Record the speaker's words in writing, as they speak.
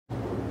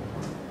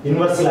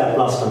inverse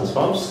Laplace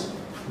transforms.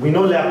 We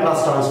know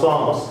Laplace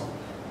transforms.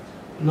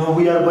 Now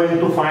we are going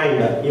to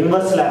find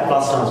inverse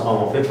Laplace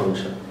transform of a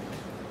function.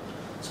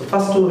 So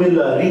first we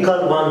will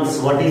recall once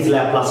what is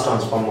Laplace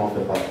transform of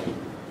f of t.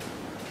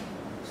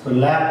 So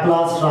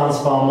Laplace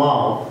transform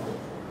of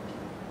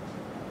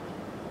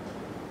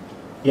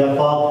f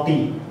of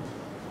t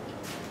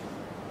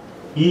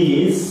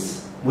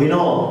is, we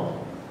know,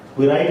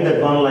 we write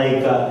that one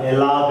like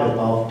L of f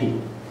of t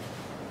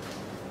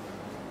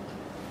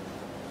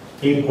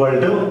equal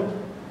to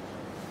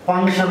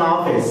function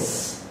of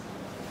s.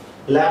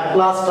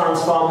 Laplace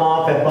transform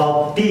of f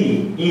of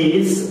t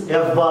is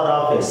f bar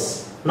of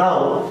s.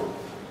 Now,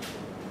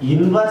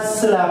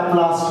 inverse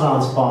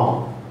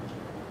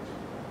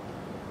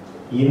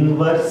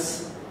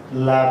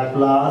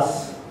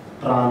Laplace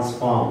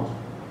transform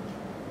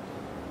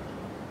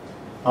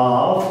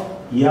of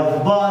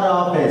f bar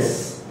of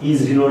s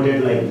is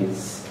denoted like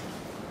this.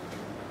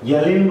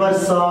 L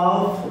inverse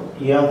of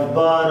f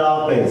bar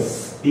of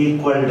s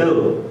equal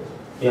to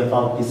f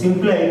of t.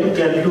 Simply I took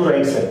L to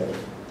right side.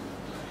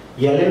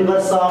 L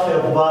inverse of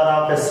f bar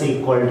of s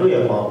equal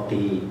to f of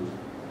t.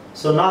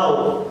 So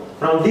now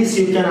from this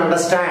you can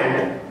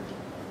understand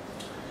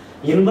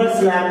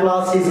inverse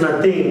Laplace is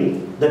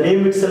nothing. The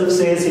name itself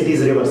says it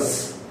is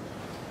reverse.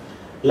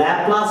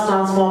 Laplace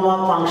transform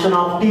of function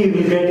of t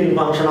will get in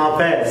function of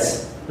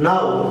s.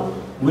 Now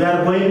we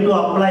are going to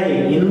apply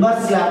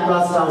inverse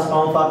Laplace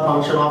transform for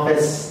function of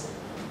s.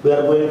 We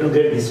are going to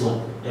get this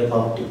one, f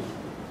of t.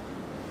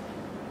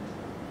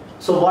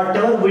 So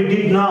whatever we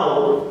did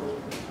now,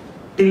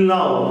 till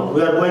now,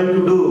 we are going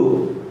to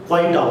do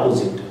quite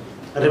opposite,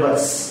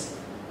 reverse,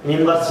 in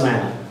inverse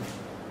manner.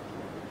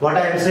 What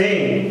I am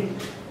saying,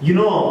 you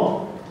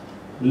know,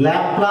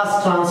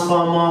 Laplace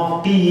transform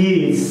of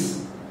t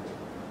is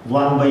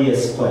 1 by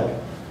s square.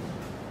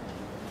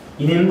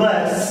 In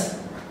inverse,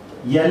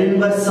 L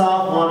inverse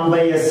of 1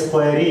 by s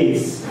square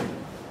is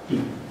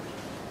t.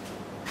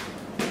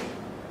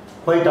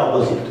 Quite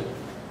opposite.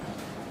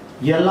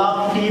 L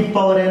of t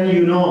power n,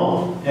 you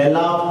know, L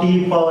of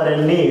t power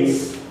n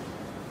is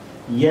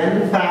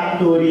n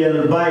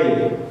factorial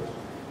by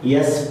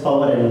s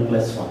power n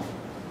plus 1.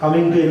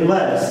 Coming to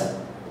inverse,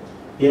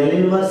 L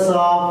inverse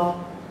of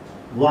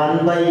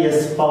 1 by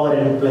s power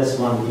n plus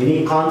 1.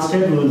 Any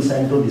constant we will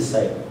send to this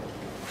side.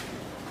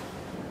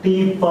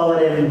 T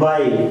power n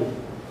by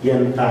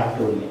n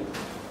factorial.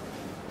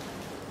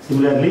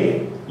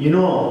 Similarly, you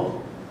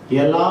know,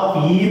 L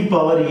of e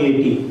power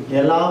at.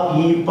 L of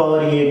e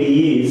power at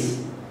is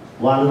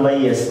 1 by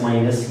s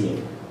minus a.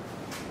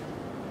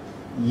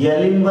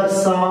 L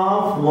inverse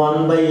of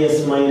 1 by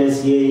s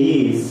minus a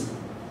is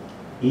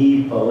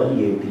e power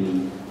at.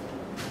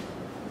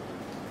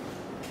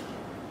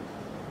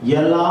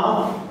 L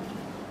of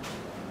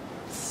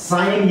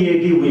sin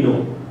at we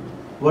know.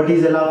 What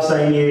is L of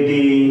sin at?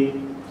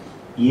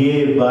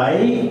 A by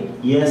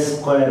s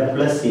square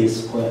plus a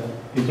square.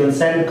 You can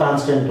send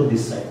constant to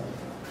this side.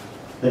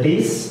 That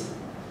is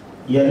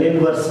L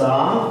inverse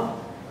of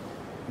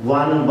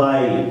 1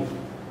 by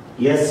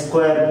s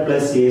square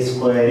plus a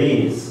square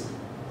is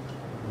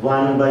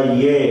 1 by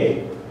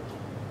a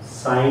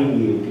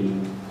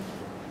sin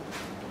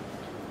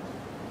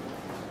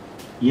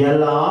at.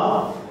 L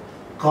of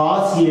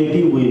cos at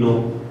we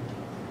know.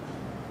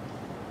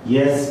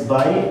 S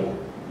by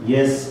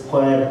s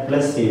square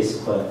plus a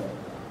square.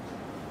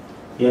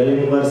 L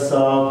inverse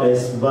of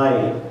s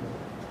by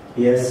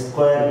s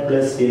square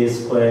plus a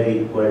square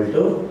equal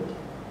to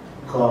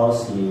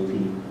cos at.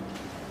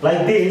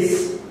 Like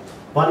this,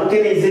 one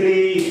can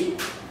easily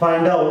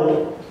find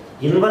out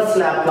inverse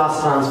Laplace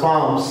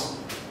transforms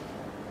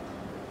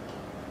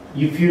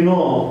if you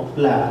know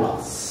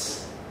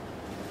Laplace.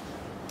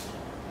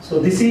 So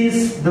this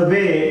is the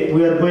way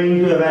we are going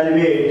to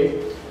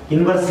evaluate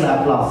inverse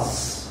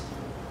Laplace.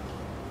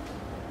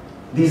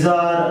 These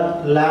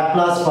are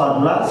Laplace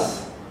formulas.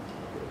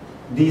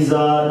 These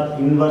are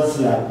inverse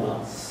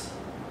Laplace.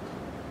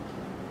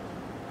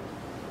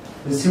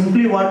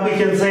 Simply what we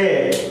can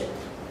say,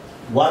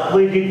 what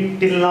we did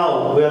till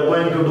now, we are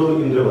going to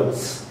do in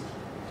reverse.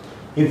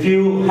 If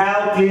you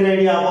have clear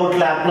idea about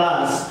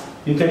Laplace,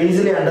 you can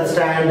easily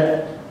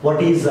understand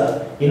what is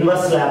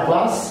inverse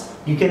Laplace.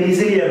 You can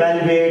easily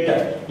evaluate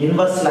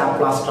inverse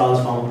Laplace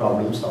transform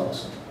problems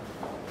also.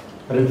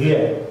 Very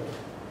clear?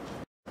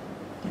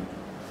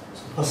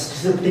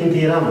 First shifting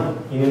theorem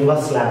in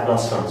inverse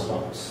Laplace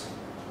transforms.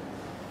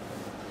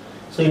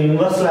 So in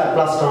inverse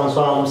Laplace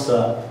transforms,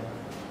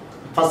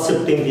 first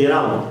shifting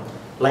theorem,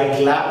 like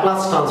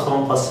Laplace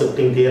transform first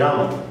shifting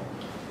theorem,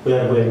 we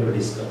are going to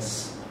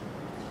discuss.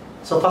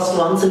 So first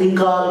once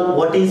recall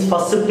what is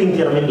first shifting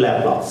theorem in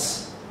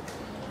Laplace.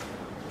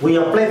 We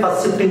apply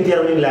first shifting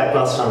theorem in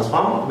Laplace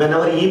transform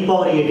whenever e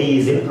power at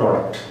is in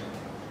product.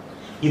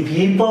 If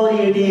e power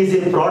at is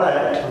in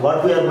product,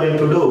 what we are going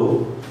to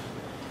do?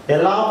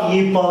 L of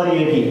e power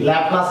at,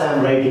 Laplace I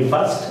am writing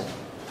first.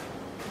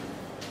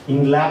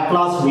 In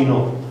Laplace we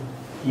know.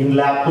 In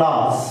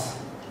Laplace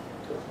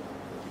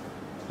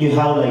you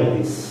have like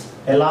this.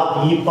 L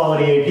of e power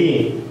at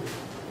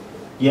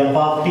f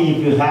of t if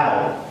you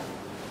have,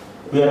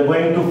 we are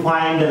going to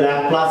find the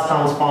Laplace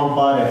transform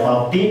for f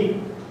of t,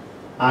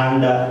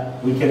 and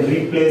we can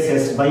replace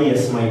s by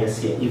s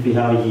minus a if you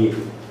have a.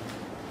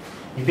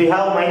 If you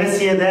have minus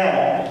a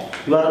there,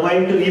 you are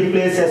going to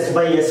replace s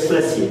by s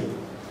plus a.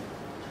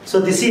 So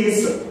this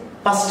is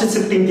first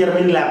shifting theorem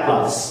in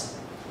Laplace.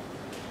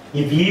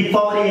 If e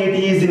power a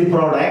t is in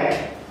product,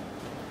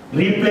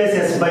 replace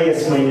s by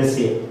s minus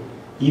a.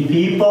 If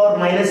e power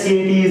minus a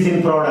t is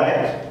in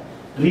product,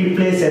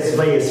 replace s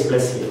by s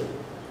plus a.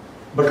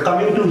 But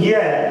coming to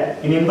here,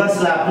 in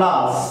inverse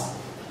Laplace,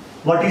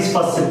 what is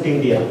first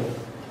shifting theorem?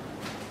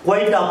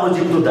 Quite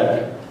opposite to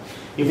that.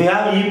 If you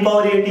have e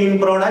power a t in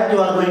product, you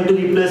are going to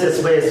replace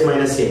s by s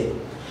minus a.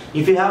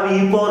 If you have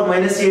e power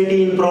minus a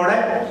t in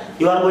product,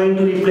 you are going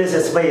to replace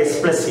s by s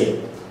plus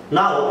a.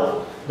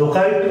 Now, the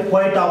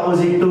quite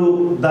opposite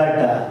to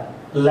that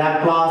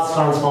Laplace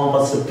transform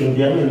first shifting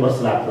theorem,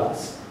 inverse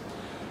Laplace.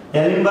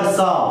 L inverse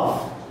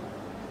of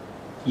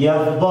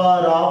f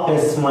bar of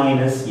s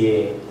minus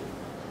a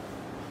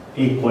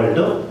equal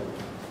to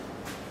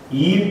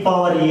e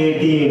power a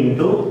t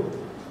into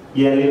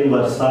L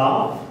inverse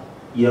of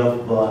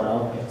f bar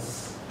of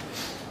s.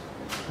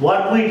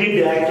 What we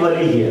did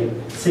actually here,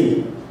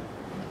 see,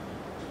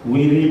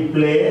 we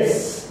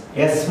replace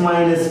s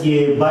minus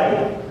a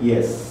by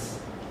s.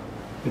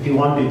 If you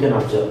want, you can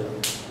observe.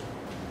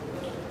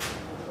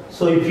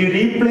 So if you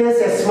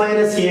replace s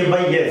minus a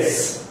by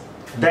s,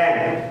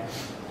 then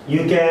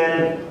you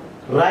can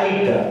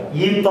write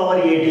e power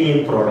a t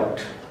in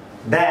product.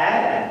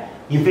 There,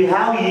 if you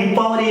have e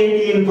power a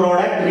t in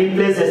product,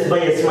 replace s by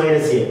s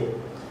minus a.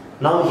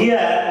 Now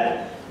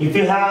here, if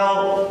you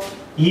have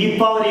e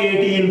power a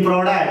t in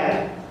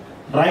product,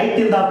 write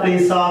in the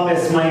place of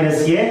s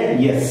minus a,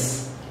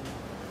 yes.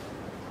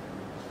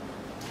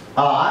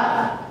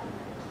 Or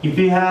if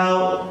you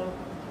have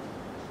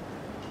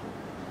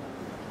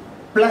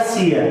plus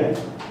here,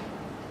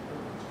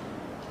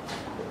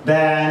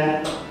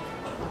 then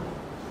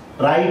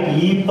write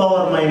e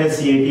power minus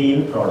a t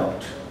in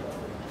product.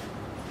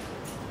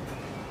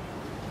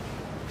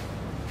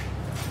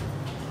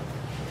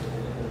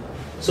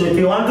 So if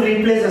you want to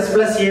replace s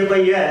plus a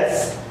by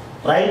s,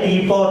 write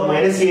e power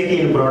minus a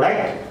t in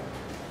product.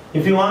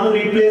 If you want to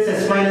replace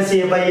s minus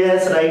a by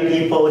s, write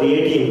e power a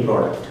t in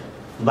product.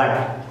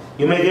 But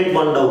you may get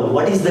one doubt.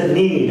 What is the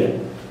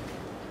need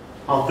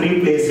of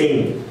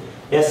replacing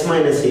s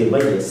minus a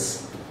by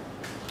s?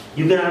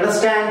 You can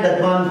understand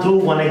that one through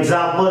one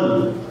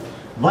example.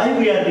 Why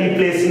we are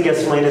replacing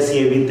s minus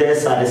a with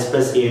s or s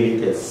plus a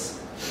with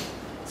s?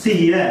 See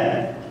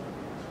here.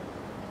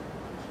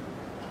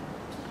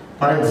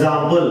 For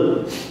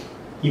example,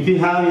 if you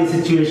have a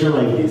situation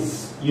like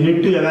this, you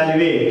need to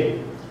evaluate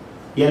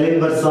L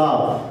inverse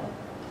of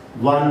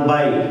 1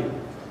 by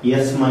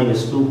s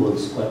minus 2 whole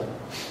square.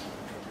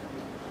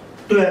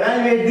 To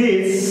evaluate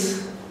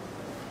this,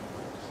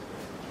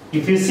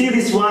 if you see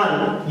this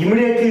one,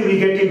 immediately we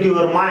get into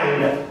your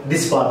mind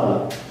this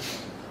formula.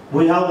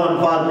 We have one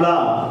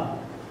formula.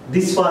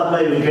 This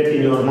formula you will get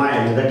in your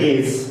mind, that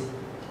is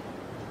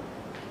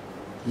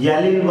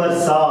L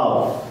inverse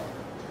of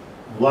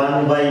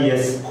 1 by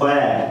s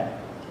square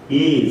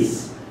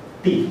is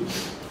t.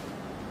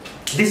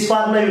 This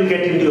formula you will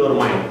get into your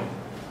mind.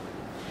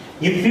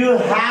 If you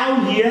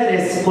have here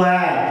s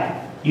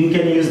square, you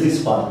can use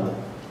this formula.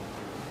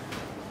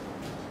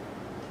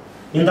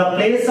 In the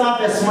place of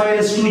s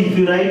minus 2, if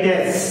you write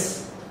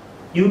s,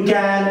 you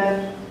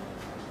can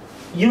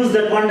use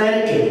that one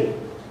directly.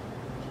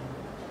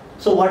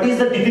 So what is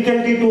the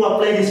difficulty to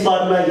apply this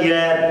formula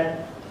here?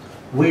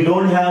 We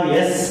don't have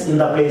s in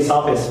the place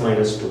of s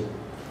minus 2.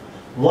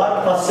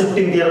 What first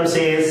shifting theorem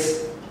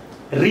says?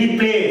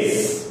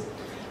 Replace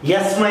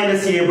s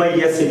minus a by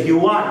s if you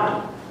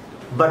want,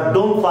 but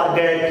don't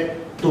forget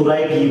to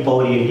write e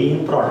power a t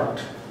in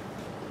product.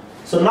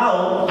 So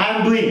now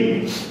I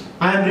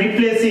am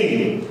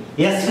replacing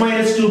s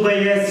minus 2 by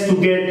s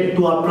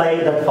to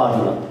apply that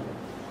formula.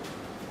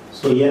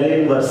 So L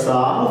inverse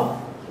of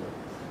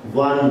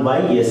 1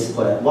 by s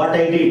square. What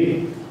I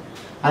did?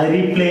 I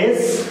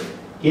replace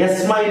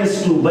s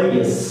minus 2 by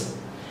s.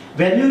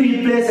 When you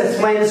replace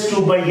s minus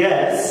 2 by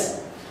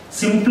s,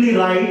 simply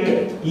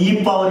write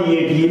e power a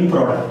t in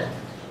product.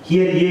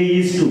 Here a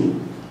is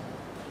 2.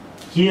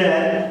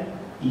 Here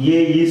a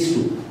is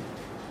 2.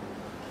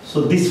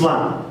 So this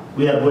one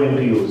we are going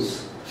to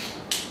use.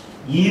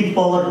 E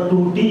power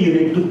 2t you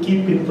need to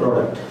keep in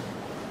product.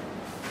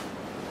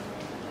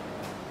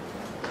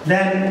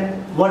 Then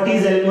what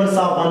is L inverse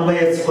of 1 by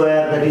s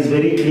square? That is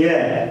very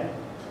clear.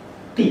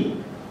 T.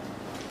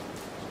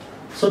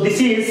 So this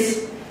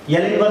is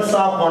L inverse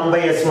of 1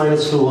 by s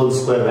minus 2 whole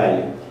square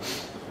value.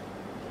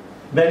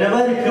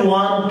 Whenever if you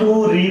want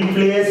to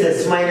replace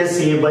s minus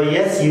a by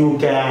s, you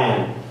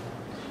can.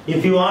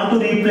 If you want to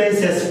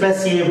replace s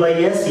plus a by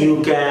s,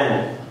 you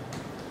can.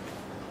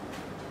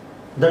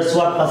 That's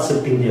what first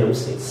shifting theorem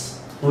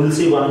says. We will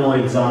see one more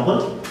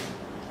example.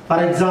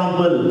 For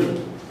example,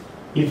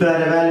 if you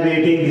are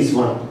evaluating this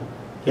one,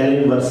 L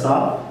inverse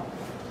of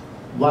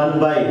 1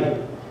 by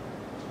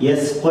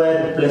s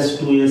square plus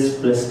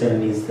 2s plus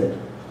 10 is there.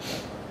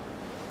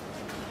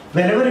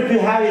 Whenever if you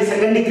have a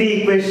second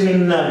degree equation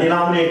in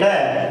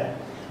denominator,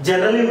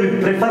 generally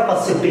we prefer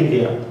first shifting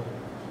theorem.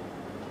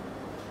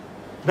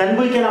 When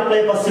we can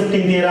apply first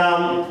shifting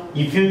theorem,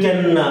 if you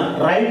can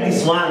write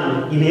this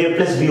one in a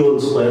plus b whole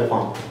square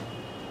form.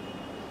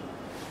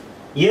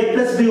 A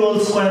plus b whole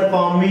square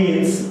form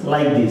means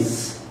like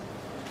this.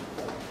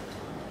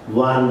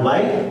 1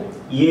 by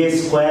a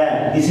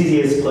square, this is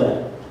a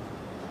square,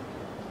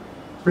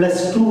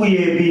 plus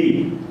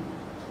 2ab,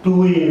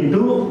 2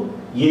 into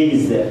a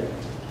is there.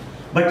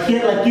 But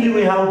here luckily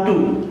we have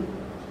 2.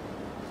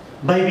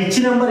 By which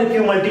number if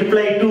you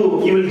multiply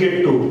 2, you will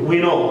get 2. We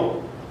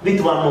know. With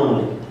 1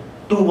 only.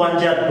 2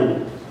 1s are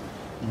 2.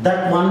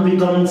 That 1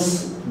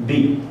 becomes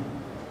b.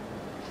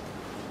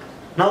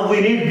 Now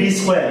we need b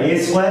square. A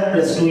square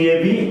plus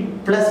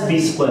 2ab plus b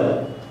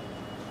square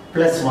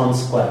plus 1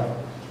 square.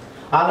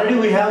 Already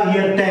we have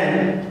here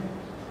 10.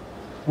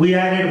 We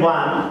added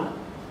 1.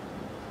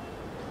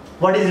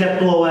 What is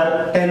left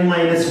over? 10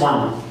 minus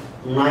 1.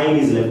 9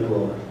 is left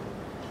over.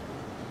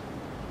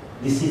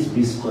 This is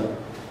b square.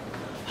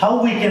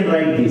 How we can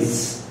write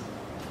this?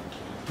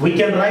 We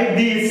can write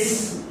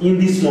this in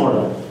this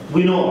model.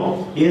 We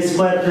know a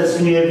square plus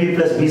 2ab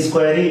plus b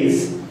square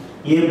is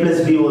a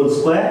plus b whole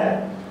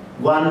square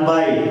 1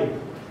 by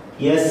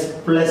s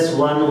plus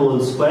 1 whole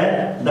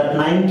square. That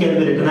 9 can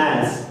be written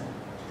as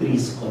 3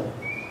 square.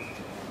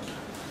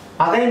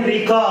 Again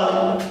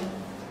recall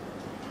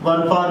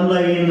one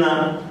formula in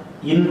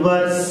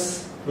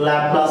inverse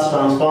Laplace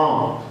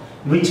transform,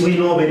 which we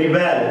know very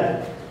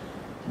well.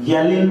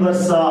 L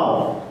inverse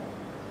of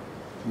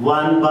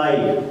 1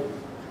 by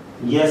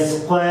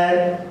s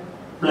square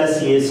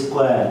plus a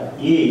square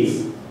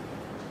is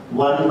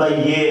 1 by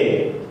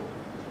a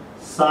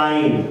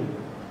sine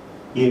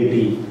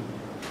at.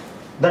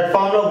 That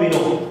formula we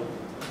know.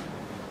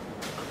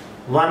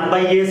 1 by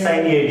a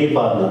sine at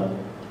formula.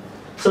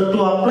 So to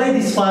apply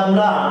this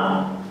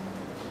formula,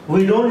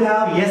 we don't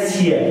have s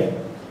here.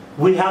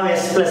 We have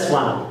s plus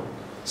 1.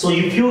 So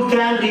if you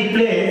can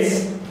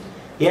replace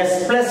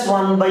s plus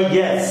 1 by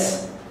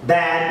s,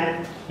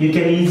 then you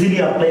can easily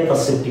apply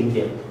first shifting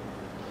theorem.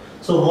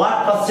 So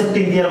what first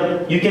shifting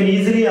theorem? You can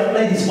easily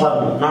apply this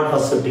formula, not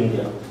first shifting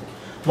theorem.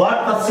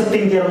 What first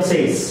shifting theorem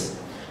says?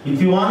 If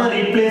you want to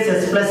replace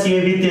s plus a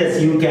with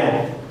s, you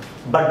can.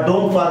 But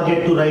don't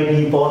forget to write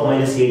e power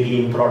minus at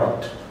in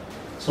product.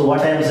 So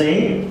what I am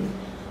saying?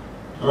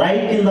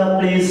 Write in the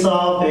place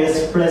of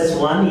s plus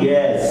 1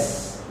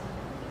 yes.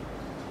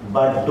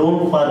 But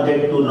don't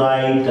forget to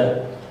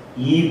write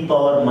e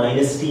power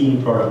minus t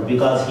in product,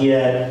 because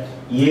here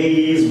a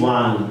is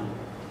 1.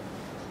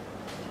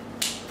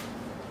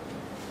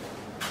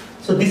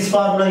 So this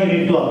formula you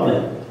need to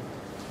apply.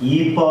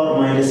 E power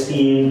minus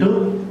t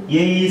into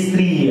a is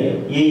 3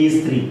 here. A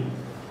is 3.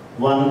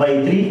 1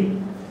 by 3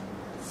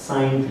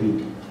 sine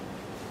 3t.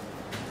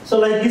 So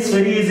like this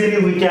very easily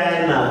we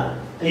can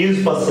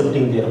use first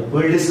shifting theorem.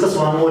 We will discuss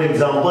one more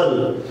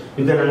example.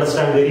 You can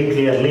understand very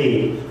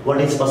clearly what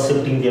is first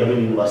shifting theorem in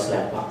inverse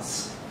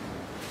Laplace.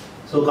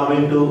 So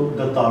coming to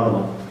the third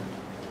one.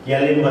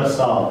 L inverse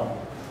of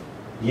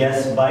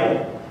s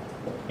by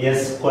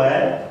s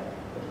square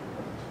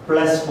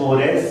plus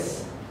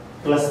 4s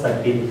plus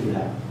 13 if you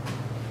have.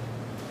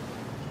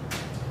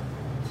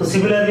 So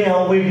similarly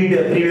how we did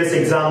a previous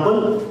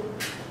example,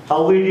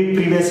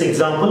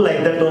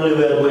 like that only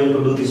we are going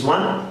to do this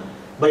one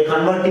by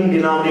converting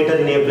denominator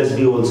in a plus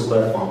b whole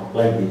square form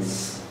like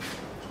this.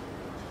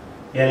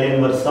 L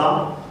inverse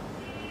of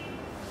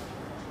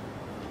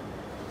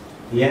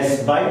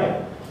s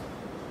by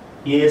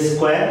a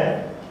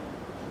square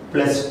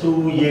plus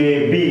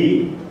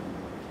 2ab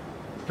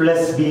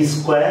plus b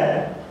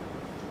square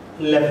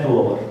left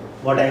over.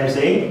 What I am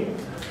saying?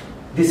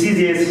 This is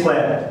a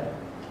square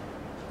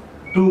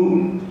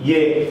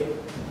 2a.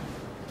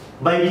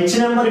 By which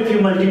number if you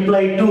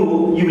multiply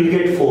 2, you will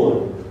get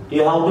 4.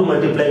 You have to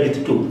multiply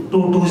with 2. 2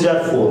 2s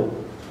are 4.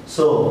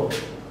 So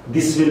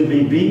this will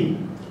be b,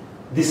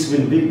 this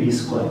will be b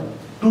square.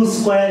 2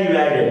 square you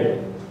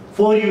added,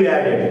 4 you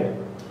added.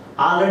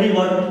 Already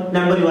what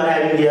number you are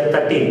having here?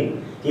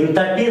 13. In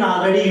 13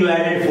 already you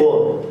added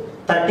 4.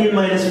 13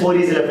 minus 4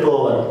 is left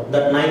over.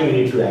 That 9 you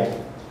need to add.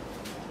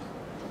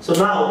 So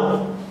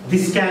now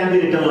this can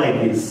be written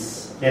like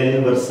this. L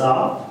inverse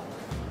of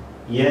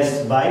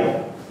s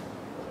by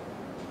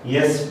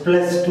s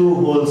plus 2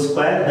 whole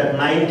square. That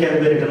 9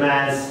 can be written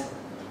as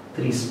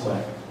 3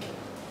 square.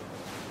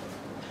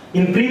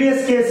 In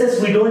previous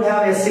cases we don't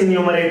have s in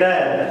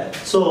numerator,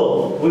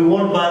 so we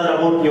won't bother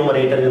about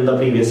numerator in the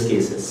previous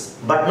cases.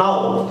 But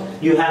now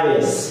you have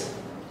s.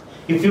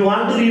 If you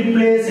want to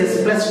replace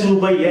s plus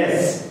 2 by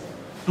s,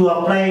 to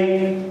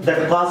apply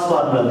that cos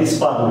formula, this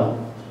formula,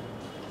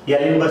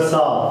 L inverse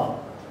of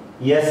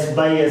s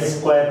by s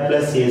square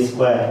plus a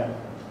square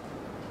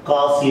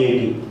cos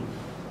at.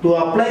 To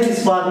apply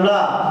this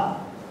formula,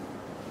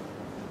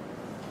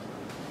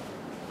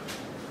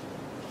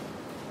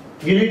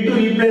 you need to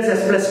replace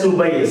s plus 2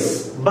 by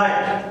s.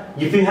 But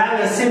if you have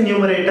s in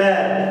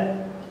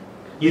numerator,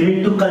 you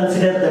need to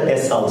consider that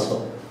S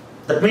also.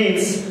 That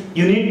means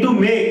you need to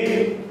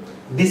make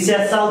this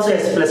S also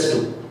S plus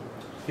 2.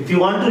 If you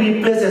want to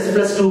replace S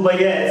plus 2 by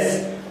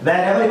S,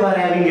 wherever you are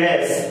having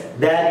S,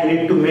 there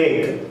you need to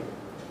make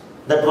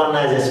that one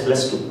as S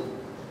plus 2.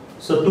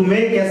 So to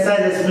make S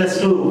as S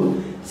plus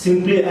 2,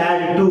 simply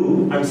add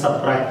 2 and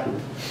subtract 2.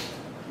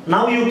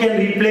 Now you can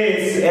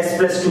replace S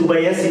plus 2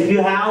 by S if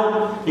you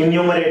have in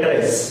numerator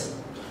S.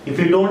 If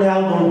you don't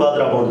have, don't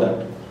bother about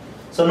that.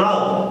 So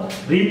now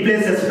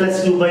replace S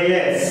plus 2 by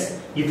S.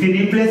 If you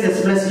replace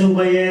S plus 2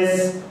 by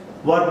S,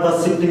 what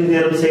first shifting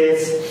theorem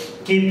says?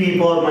 Keep e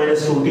power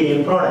minus 2t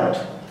in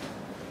product.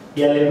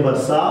 L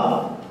inverse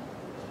of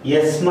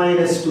S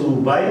minus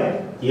 2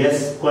 by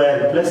S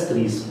square plus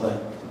 3 square.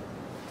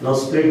 Now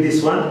split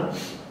this one.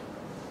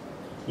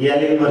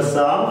 L inverse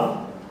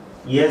of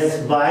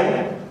S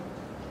by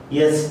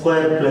S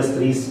square plus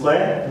 3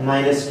 square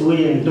minus 2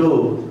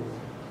 into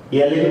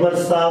L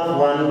inverse of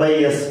 1 by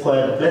S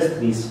square plus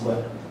 3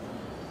 square.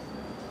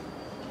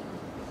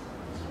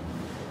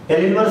 L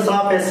inverse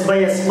of S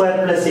by S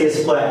square plus A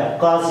square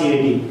cos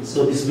AT.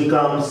 So this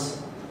becomes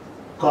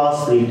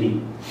cos 3t.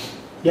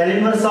 L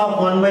inverse of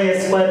 1 by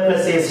S square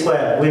plus A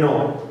square, we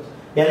know.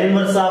 L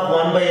inverse of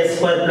 1 by S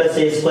square plus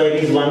A square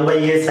is 1 by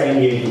A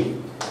sin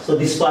AT. So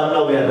this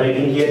formula we are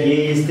writing here,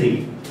 A is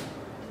 3.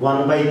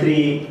 1 by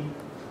 3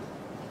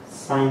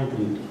 sin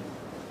 3t.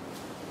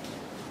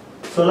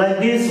 So like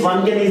this,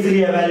 one can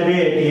easily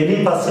evaluate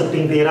any first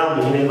shifting theorem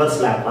in inverse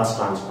Laplace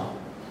transform.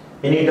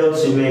 Any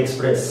doubts you may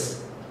express.